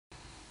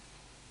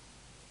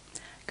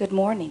Good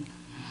morning.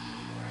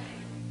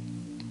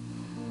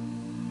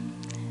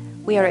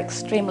 We are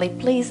extremely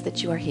pleased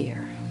that you are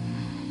here.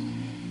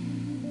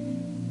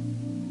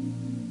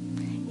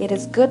 It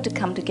is good to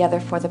come together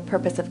for the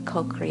purpose of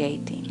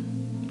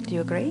co-creating. Do you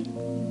agree?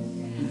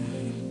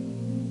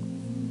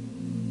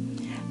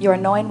 You are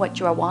knowing what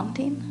you are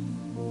wanting?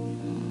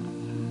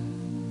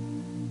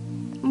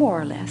 More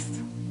or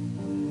less.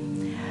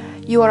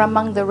 You are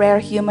among the rare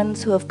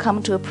humans who have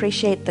come to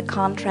appreciate the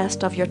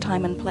contrast of your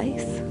time and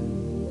place.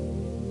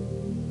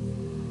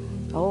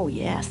 Oh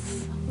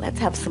yes, let's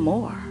have some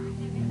more.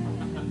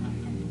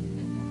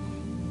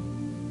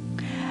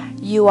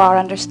 You are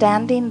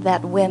understanding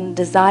that when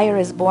desire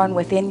is born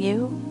within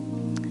you,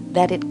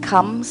 that it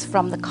comes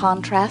from the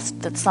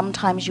contrast that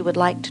sometimes you would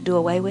like to do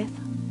away with.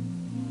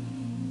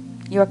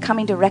 You are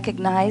coming to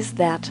recognize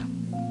that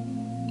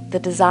the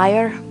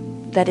desire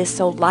that is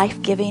so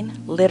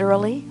life-giving,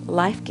 literally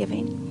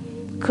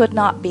life-giving, could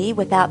not be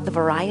without the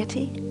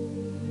variety.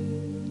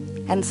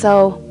 And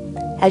so,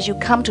 as you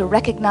come to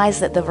recognize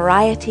that the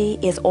variety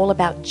is all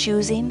about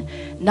choosing,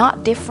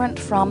 not different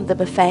from the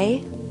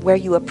buffet where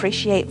you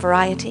appreciate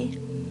variety,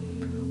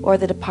 or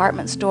the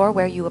department store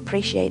where you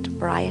appreciate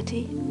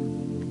variety,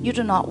 you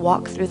do not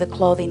walk through the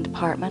clothing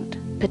department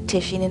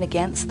petitioning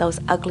against those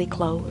ugly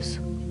clothes.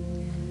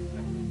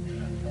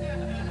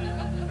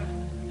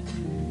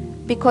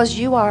 Because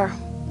you are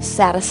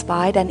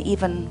satisfied and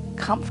even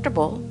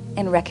comfortable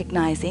in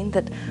recognizing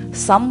that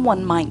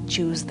someone might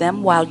choose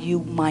them while you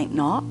might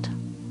not.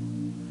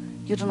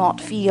 You do not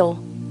feel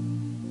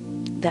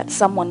that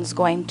someone's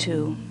going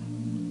to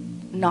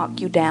knock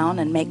you down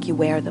and make you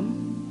wear them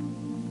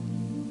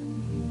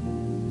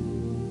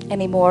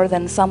any more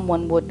than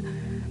someone would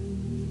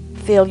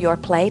fill your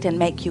plate and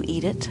make you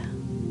eat it.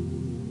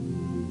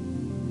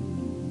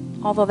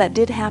 Although that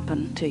did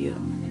happen to you.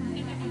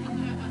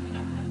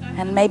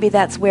 And maybe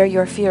that's where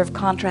your fear of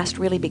contrast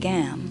really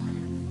began.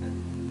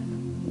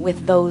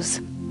 With those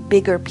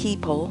bigger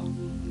people,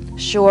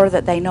 sure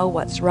that they know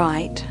what's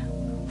right,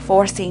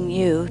 forcing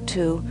you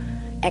to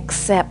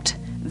accept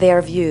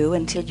their view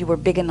until you were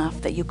big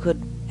enough that you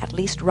could at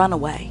least run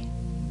away.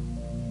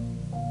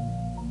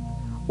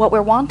 What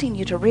we're wanting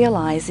you to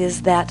realize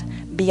is that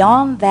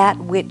beyond that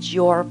which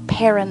your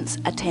parents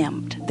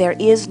attempt, there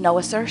is no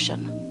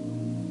assertion.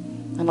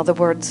 In other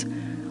words,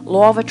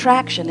 law of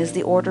attraction is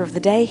the order of the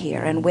day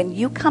here. And when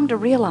you come to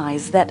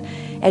realize that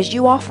as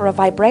you offer a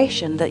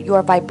vibration, that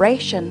your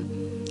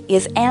vibration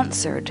is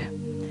answered,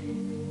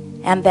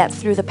 and that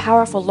through the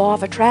powerful law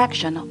of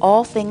attraction,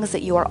 all things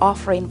that you are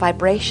offering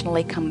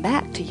vibrationally come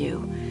back to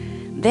you,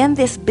 then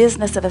this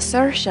business of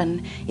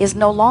assertion is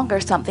no longer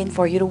something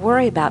for you to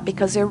worry about,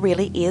 because there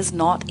really is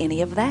not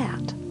any of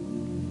that.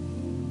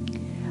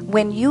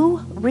 When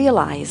you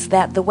realize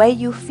that the way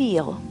you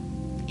feel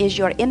is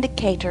your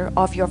indicator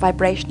of your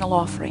vibrational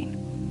offering,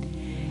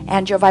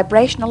 and your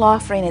vibrational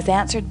offering is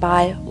answered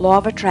by law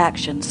of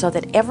attraction, so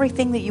that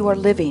everything that you are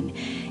living,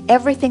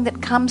 everything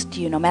that comes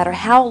to you, no matter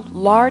how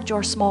large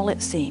or small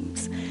it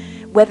seems,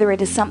 whether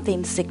it is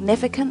something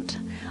significant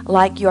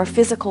like your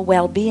physical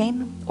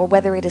well-being, or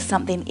whether it is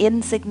something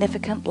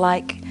insignificant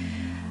like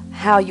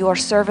how your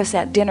service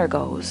at dinner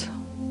goes,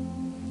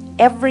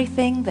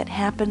 everything that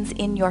happens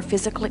in your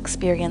physical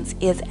experience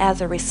is as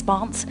a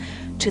response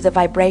to the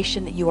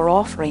vibration that you are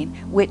offering,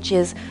 which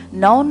is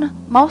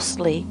known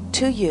mostly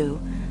to you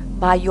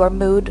by your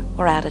mood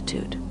or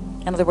attitude.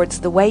 In other words,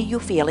 the way you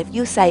feel. If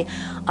you say,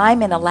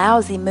 I'm in a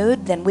lousy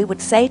mood, then we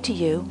would say to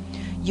you,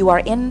 you are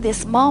in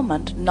this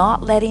moment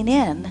not letting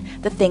in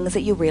the things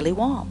that you really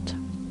want.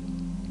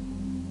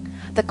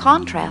 The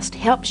contrast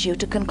helps you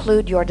to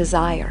conclude your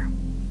desire.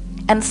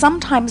 And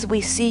sometimes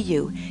we see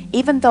you,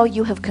 even though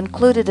you have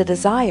concluded a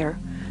desire,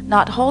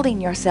 not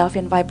holding yourself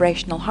in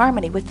vibrational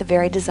harmony with the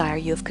very desire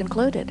you have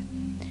concluded.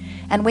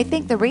 And we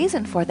think the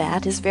reason for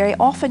that is very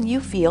often you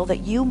feel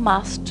that you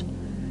must,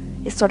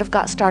 it sort of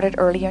got started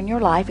earlier in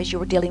your life as you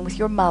were dealing with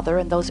your mother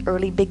and those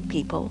early big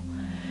people.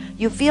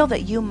 You feel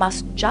that you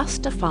must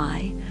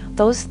justify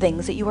those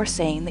things that you are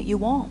saying that you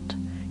want.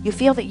 You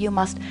feel that you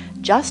must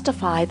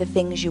justify the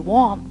things you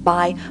want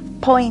by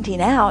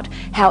pointing out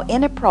how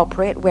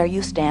inappropriate where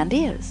you stand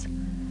is.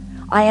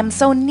 I am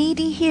so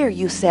needy here,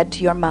 you said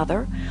to your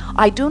mother.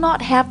 I do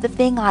not have the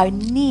thing I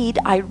need.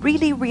 I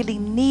really, really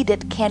need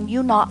it. Can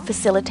you not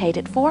facilitate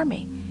it for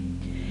me?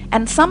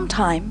 And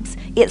sometimes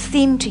it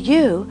seemed to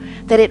you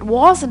that it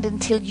wasn't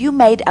until you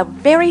made a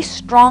very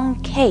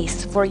strong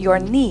case for your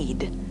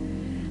need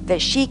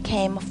that she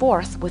came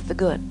forth with the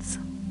goods.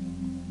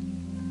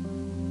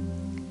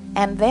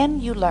 And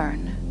then you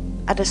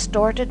learn a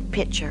distorted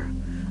picture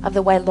of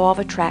the way law of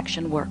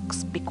attraction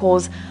works,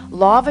 because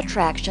law of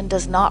attraction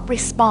does not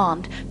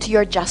respond to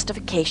your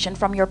justification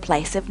from your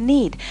place of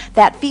need.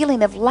 That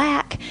feeling of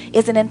lack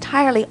is an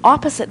entirely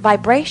opposite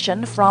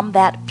vibration from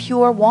that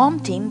pure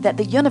wanting that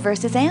the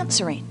universe is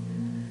answering.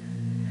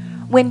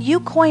 When you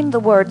coin the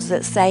words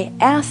that say,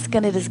 ask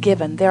and it is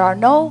given, there are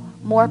no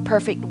more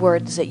perfect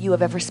words that you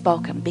have ever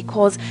spoken,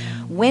 because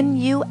when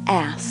you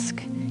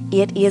ask,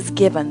 it is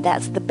given.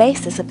 That's the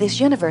basis of this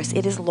universe.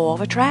 It is law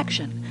of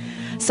attraction.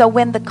 So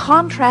when the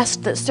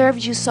contrast that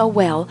serves you so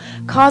well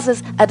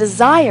causes a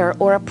desire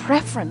or a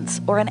preference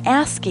or an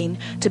asking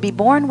to be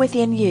born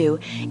within you,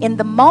 in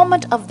the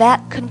moment of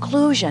that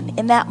conclusion,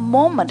 in that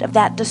moment of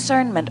that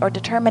discernment or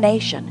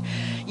determination,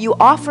 you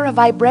offer a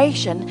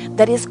vibration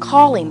that is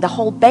calling. The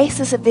whole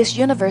basis of this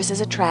universe is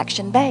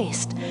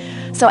attraction-based.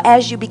 So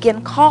as you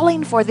begin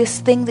calling for this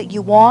thing that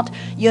you want,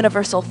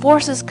 universal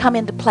forces come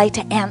into play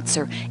to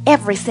answer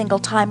every single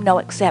time, no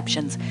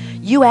exceptions.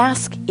 You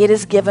ask, it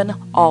is given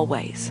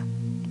always.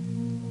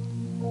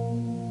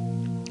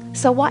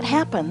 So what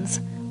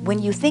happens when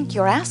you think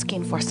you're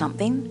asking for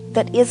something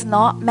that is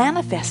not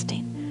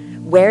manifesting?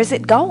 Where's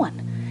it going?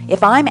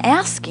 If I'm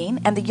asking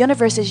and the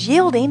universe is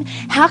yielding,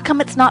 how come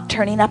it's not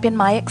turning up in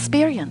my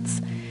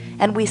experience?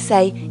 And we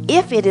say,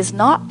 if it is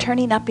not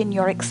turning up in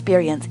your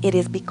experience, it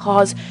is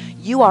because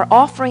you are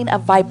offering a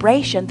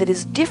vibration that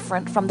is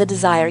different from the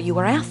desire you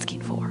are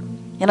asking for.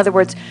 In other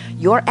words,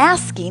 you're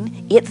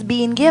asking, it's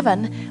being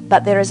given,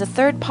 but there is a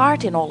third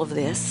part in all of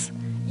this.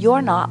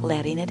 You're not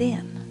letting it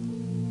in.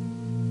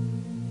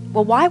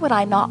 Well, why would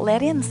I not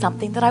let in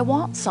something that I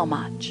want so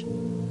much?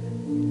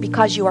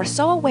 Because you are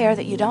so aware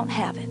that you don't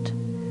have it.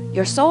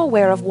 You're so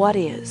aware of what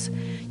is.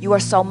 You are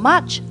so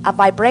much a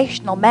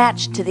vibrational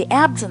match to the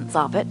absence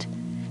of it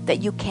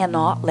that you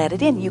cannot let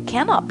it in. You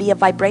cannot be a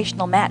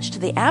vibrational match to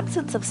the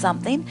absence of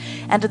something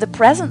and to the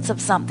presence of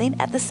something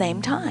at the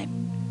same time.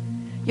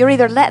 You're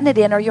either letting it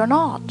in or you're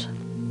not.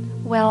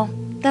 Well,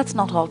 that's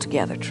not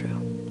altogether true.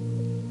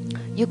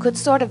 You could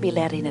sort of be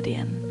letting it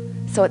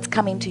in, so it's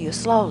coming to you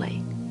slowly.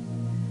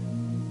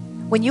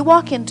 When you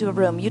walk into a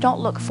room, you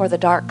don't look for the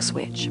dark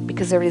switch,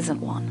 because there isn't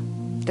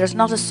one. There's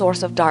not a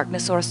source of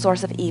darkness or a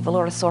source of evil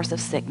or a source of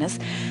sickness.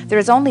 There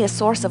is only a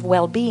source of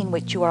well-being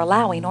which you are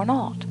allowing or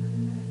not.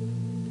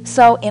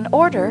 So in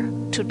order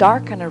to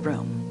darken a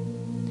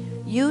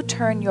room, you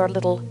turn your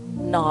little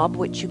knob,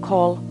 which you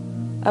call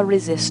a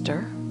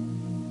resistor,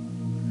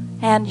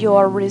 and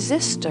your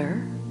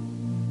resistor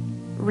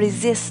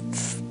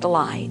resists the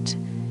light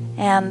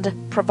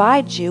and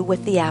provides you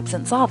with the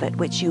absence of it,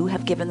 which you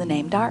have given the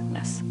name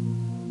darkness.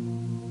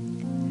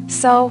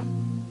 So,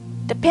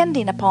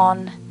 depending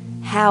upon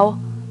how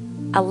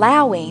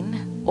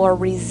allowing or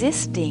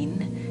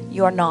resisting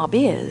your knob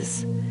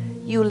is,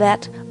 you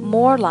let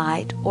more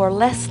light or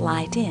less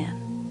light in.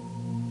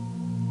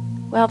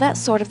 Well,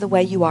 that's sort of the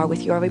way you are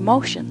with your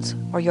emotions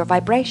or your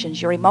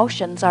vibrations. Your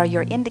emotions are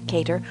your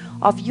indicator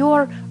of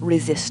your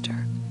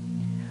resistor.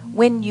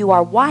 When you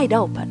are wide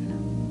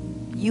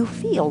open, you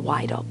feel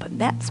wide open.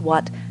 That's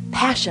what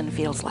passion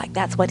feels like.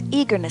 That's what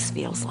eagerness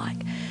feels like.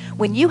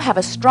 When you have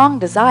a strong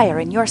desire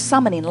and you're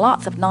summoning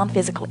lots of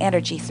non-physical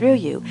energy through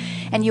you,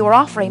 and you are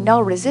offering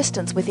no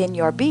resistance within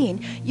your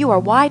being, you are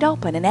wide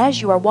open. And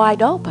as you are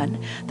wide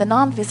open, the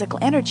non-physical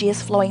energy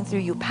is flowing through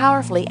you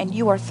powerfully, and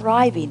you are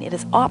thriving. It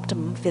is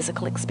optimum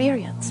physical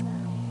experience.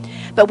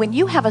 But when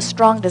you have a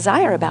strong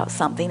desire about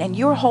something and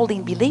you're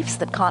holding beliefs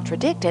that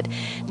contradict it,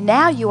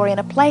 now you are in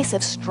a place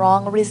of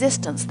strong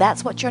resistance.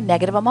 That's what your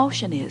negative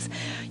emotion is.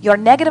 Your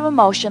negative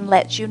emotion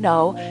lets you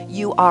know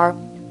you are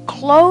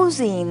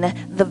closing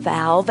the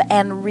valve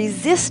and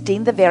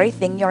resisting the very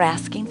thing you're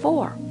asking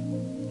for.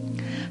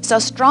 So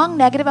strong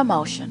negative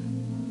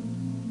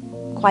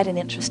emotion, quite an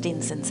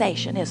interesting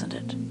sensation, isn't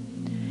it?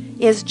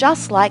 Is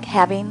just like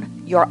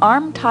having your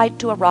arm tied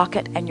to a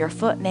rocket and your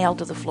foot nailed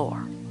to the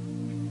floor.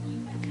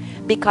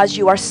 Because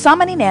you are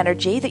summoning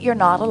energy that you're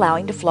not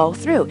allowing to flow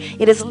through.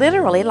 It is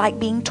literally like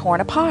being torn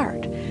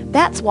apart.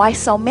 That's why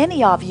so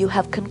many of you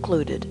have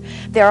concluded.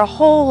 There are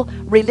whole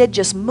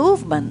religious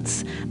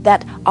movements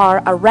that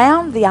are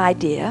around the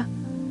idea,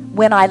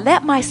 when I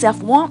let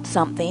myself want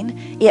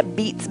something, it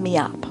beats me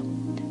up.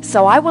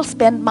 So I will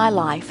spend my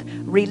life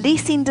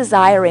releasing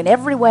desire in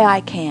every way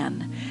I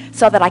can,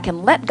 so that I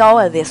can let go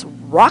of this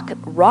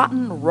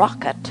rotten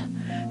rocket,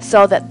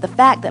 so that the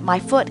fact that my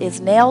foot is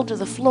nailed to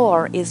the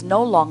floor is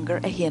no longer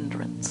a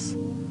hindrance.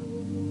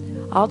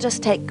 I'll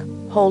just take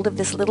hold of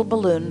this little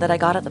balloon that I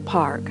got at the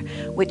park,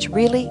 which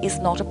really is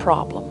not a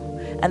problem.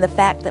 And the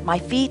fact that my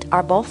feet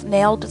are both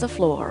nailed to the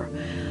floor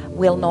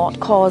will not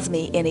cause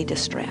me any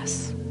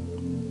distress.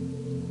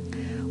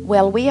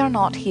 Well, we are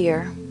not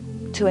here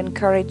to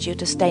encourage you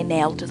to stay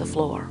nailed to the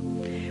floor.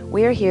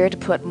 We're here to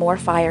put more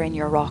fire in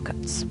your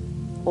rockets,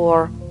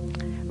 or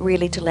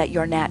really to let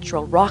your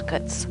natural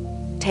rockets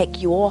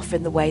take you off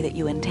in the way that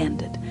you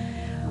intended.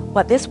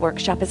 What this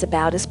workshop is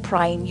about is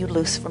prying you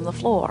loose from the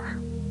floor.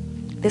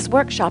 This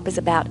workshop is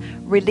about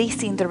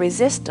releasing the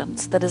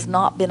resistance that has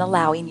not been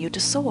allowing you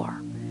to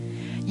soar.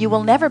 You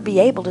will never be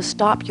able to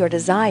stop your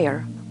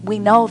desire. We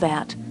know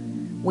that.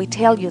 We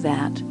tell you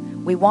that.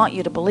 We want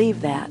you to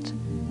believe that,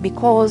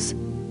 because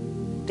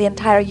the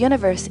entire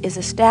universe is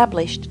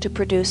established to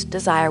produce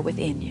desire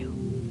within you.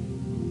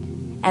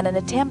 And an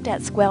attempt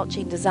at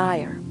squelching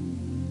desire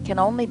can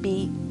only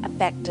be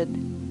affected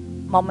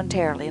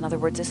momentarily. In other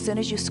words, as soon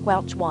as you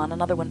squelch one,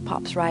 another one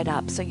pops right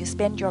up. So you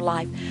spend your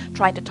life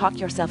trying to talk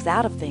yourselves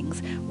out of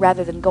things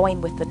rather than going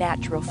with the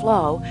natural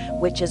flow,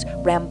 which is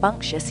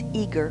rambunctious,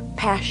 eager,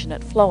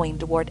 passionate, flowing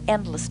toward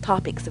endless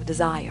topics of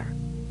desire.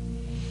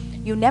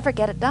 you never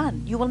get it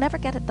done. You will never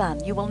get it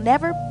done. You will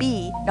never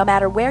be, no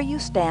matter where you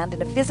stand,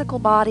 in a physical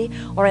body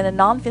or in a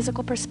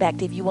non-physical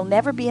perspective, you will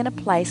never be in a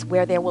place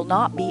where there will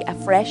not be a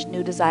fresh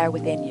new desire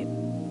within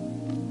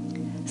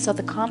you. So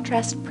the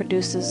contrast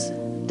produces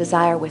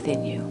desire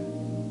within you,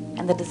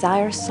 and the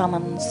desire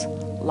summons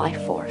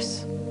life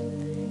force.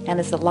 And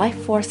as the life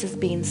force is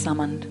being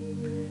summoned,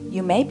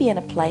 you may be in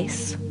a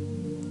place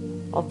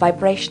of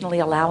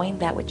vibrationally allowing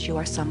that which you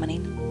are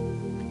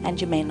summoning,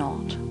 and you may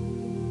not.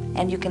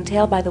 And you can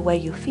tell by the way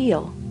you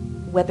feel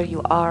whether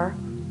you are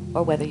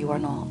or whether you are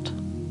not.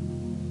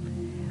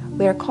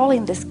 We are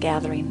calling this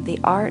gathering the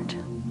art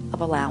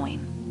of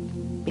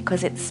allowing,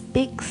 because it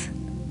speaks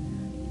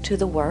to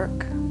the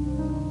work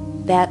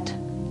that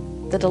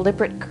the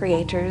deliberate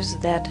creators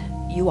that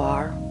you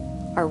are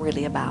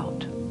really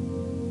about.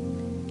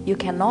 You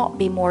cannot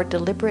be more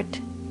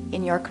deliberate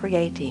in your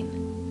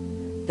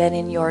creating than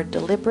in your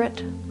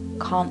deliberate,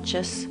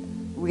 conscious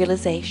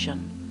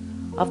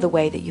realization of the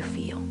way that you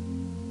feel.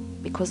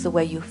 Because the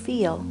way you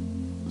feel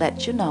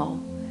lets you know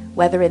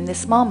whether in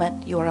this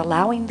moment you are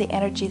allowing the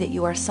energy that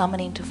you are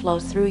summoning to flow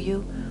through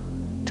you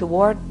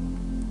toward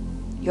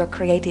your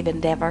creative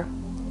endeavor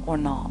or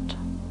not.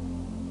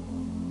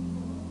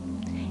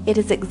 It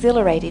is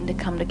exhilarating to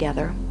come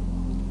together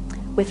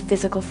with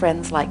physical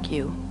friends like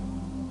you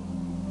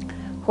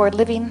who are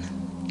living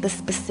the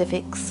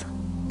specifics,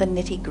 the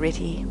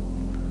nitty-gritty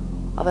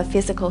of a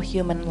physical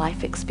human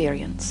life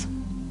experience,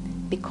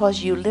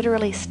 because you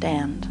literally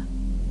stand,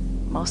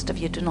 most of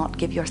you do not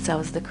give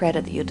yourselves the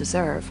credit that you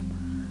deserve,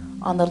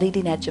 on the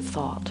leading edge of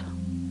thought.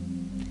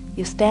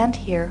 You stand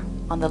here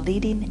on the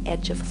leading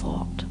edge of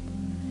thought,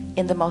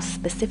 in the most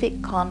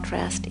specific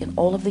contrast in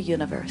all of the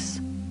universe,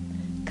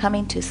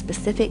 coming to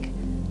specific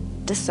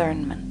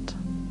discernment.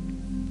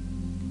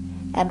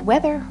 And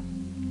whether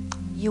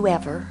you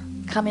ever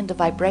come into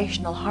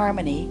vibrational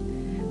harmony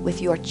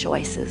with your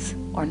choices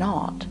or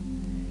not,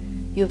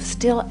 you have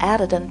still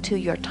added unto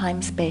your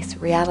time-space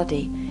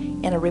reality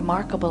in a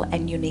remarkable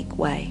and unique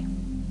way.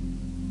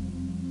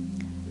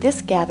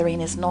 This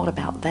gathering is not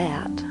about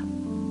that,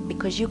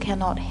 because you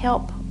cannot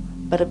help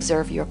but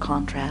observe your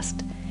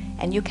contrast,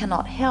 and you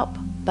cannot help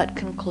but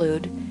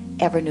conclude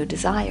ever new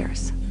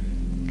desires.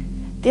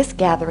 This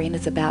gathering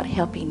is about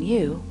helping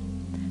you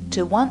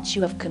to, once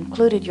you have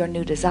concluded your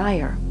new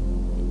desire,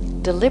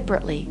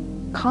 deliberately,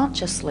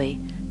 consciously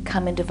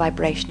come into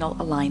vibrational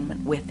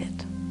alignment with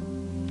it.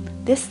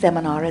 This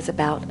seminar is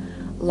about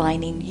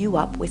lining you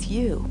up with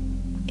you.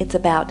 It's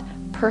about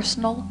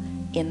personal,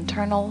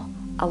 internal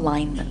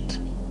alignment,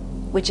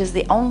 which is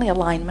the only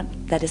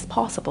alignment that is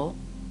possible,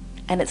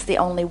 and it's the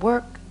only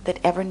work that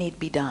ever need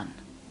be done.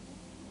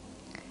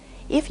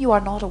 If you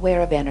are not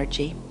aware of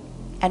energy,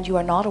 and you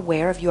are not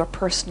aware of your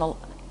personal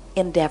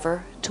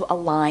endeavor to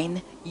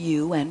align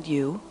you and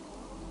you,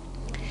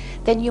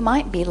 then you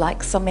might be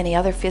like so many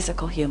other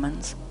physical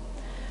humans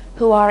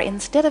who are,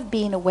 instead of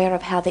being aware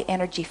of how the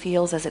energy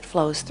feels as it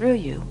flows through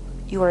you,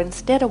 you are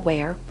instead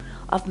aware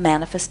of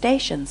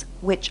manifestations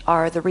which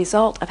are the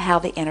result of how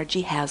the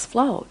energy has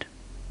flowed.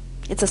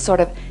 It's a sort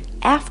of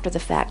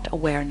after-the-fact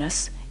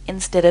awareness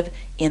instead of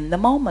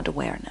in-the-moment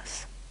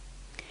awareness.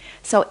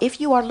 So if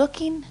you are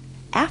looking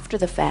after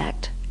the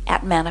fact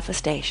at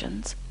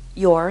manifestations,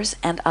 yours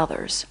and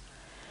others,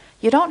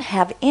 you don't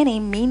have any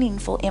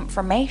meaningful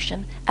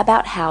information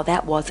about how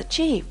that was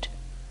achieved.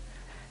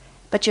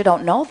 But you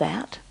don't know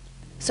that,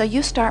 so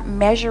you start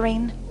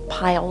measuring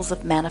piles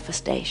of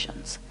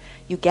manifestations.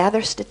 You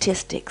gather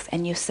statistics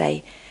and you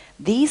say,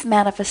 these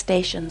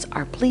manifestations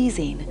are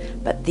pleasing,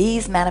 but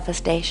these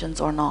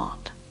manifestations are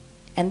not.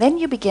 And then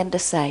you begin to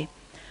say,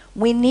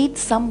 we need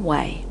some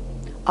way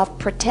of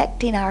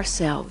protecting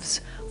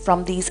ourselves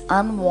from these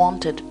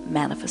unwanted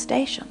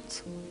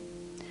manifestations.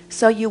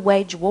 So you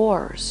wage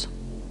wars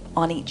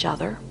on each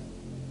other,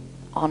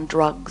 on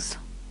drugs,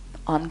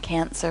 on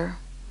cancer,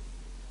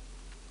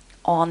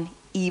 on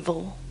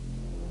evil.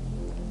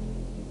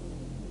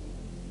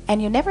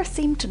 And you never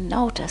seem to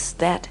notice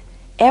that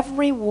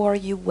every war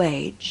you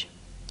wage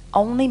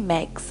only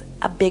makes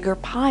a bigger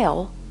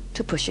pile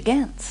to push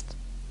against.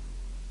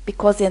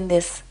 Because in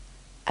this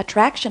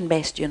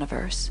attraction-based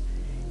universe,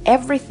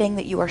 everything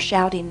that you are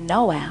shouting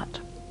no at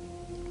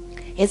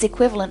is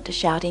equivalent to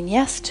shouting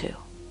yes to.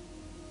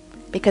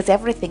 Because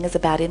everything is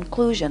about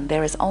inclusion.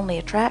 There is only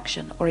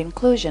attraction or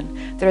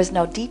inclusion. There is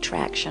no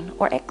detraction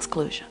or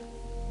exclusion.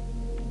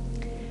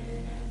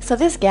 So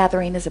this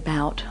gathering is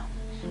about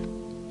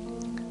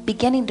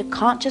beginning to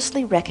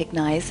consciously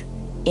recognize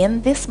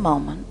in this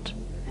moment,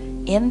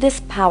 in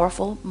this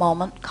powerful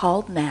moment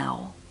called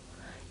now,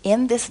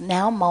 in this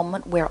now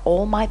moment where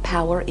all my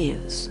power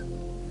is,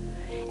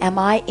 am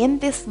I in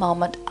this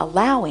moment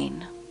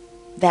allowing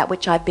that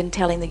which I've been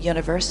telling the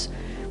universe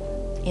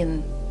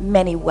in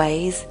many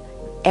ways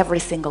every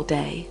single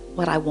day,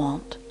 what I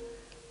want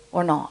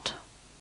or not?